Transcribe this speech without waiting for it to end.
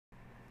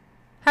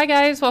Hi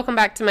guys, welcome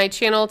back to my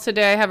channel.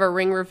 Today I have a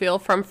ring reveal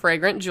from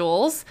Fragrant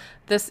Jewels.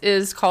 This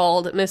is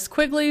called Miss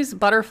Quigley's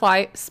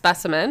Butterfly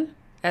Specimen.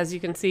 As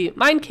you can see,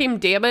 mine came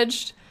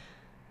damaged.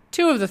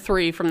 2 of the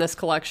 3 from this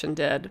collection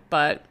did,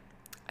 but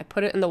I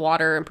put it in the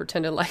water and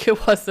pretended like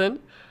it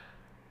wasn't.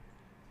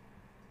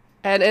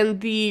 And in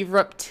the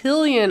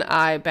Reptilian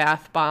Eye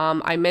Bath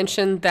Bomb, I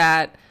mentioned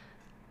that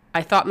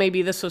I thought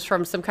maybe this was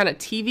from some kind of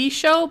TV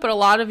show, but a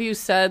lot of you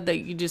said that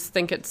you just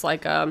think it's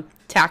like a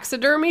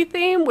taxidermy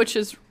theme, which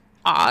is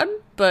odd,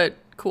 but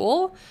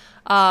cool.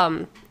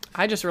 I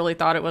just really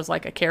thought it was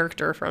like a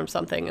character from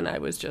something, and I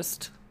was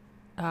just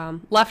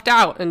left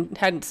out and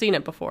hadn't seen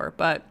it before.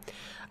 But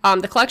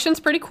the collection's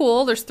pretty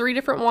cool. There's 3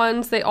 different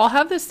ones. They all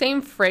have the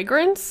same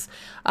fragrance.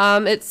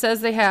 It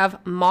says they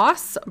have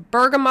moss,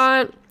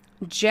 bergamot,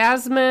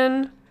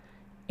 jasmine,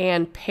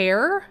 and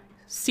pear,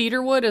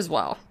 cedarwood as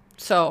well.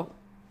 So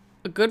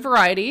a good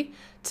variety.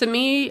 To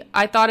me,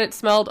 I thought it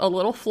smelled a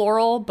little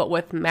floral, but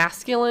with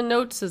masculine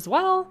notes as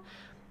well.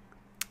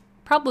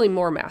 Probably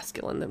more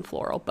masculine than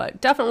floral,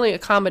 but definitely a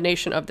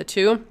combination of the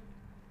 2.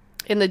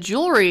 And the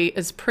jewelry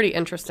is pretty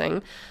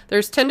interesting.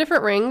 There's 10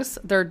 different rings.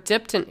 They're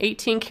dipped in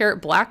 18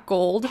 karat black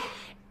gold,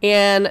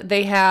 and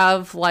they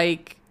have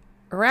like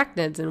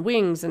arachnids and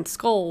wings and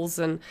skulls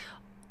and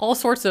all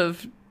sorts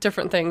of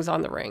different things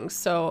on the rings.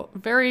 So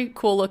very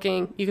cool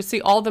looking. You can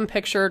see all of them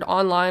pictured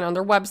online on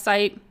their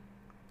website.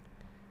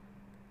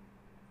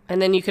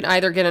 And then you can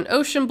either get an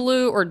ocean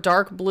blue or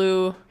dark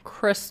blue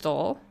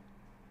crystal.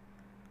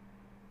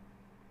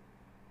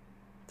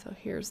 So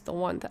here's the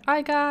one that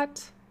I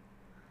got.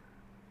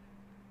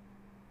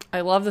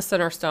 I love the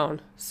center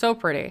stone. So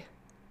pretty.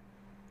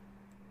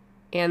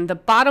 And the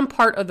bottom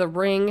part of the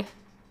ring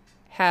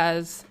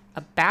has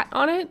a bat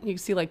on it. You can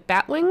see like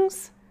bat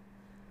wings.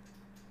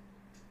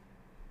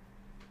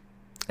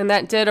 And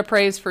that did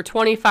appraise for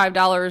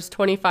 $25,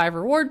 25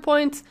 reward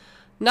points.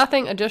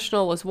 Nothing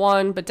additional was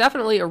won, but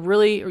definitely a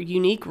really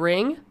unique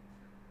ring.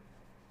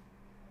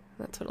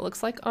 That's what it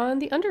looks like on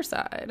the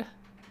underside.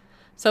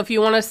 So if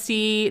you want to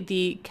see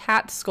the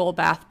cat skull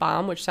bath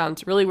bomb, which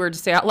sounds really weird to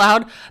say out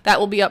loud, that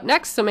will be up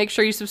next. So make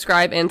sure you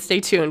subscribe and stay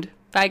tuned.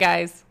 Bye,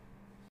 guys.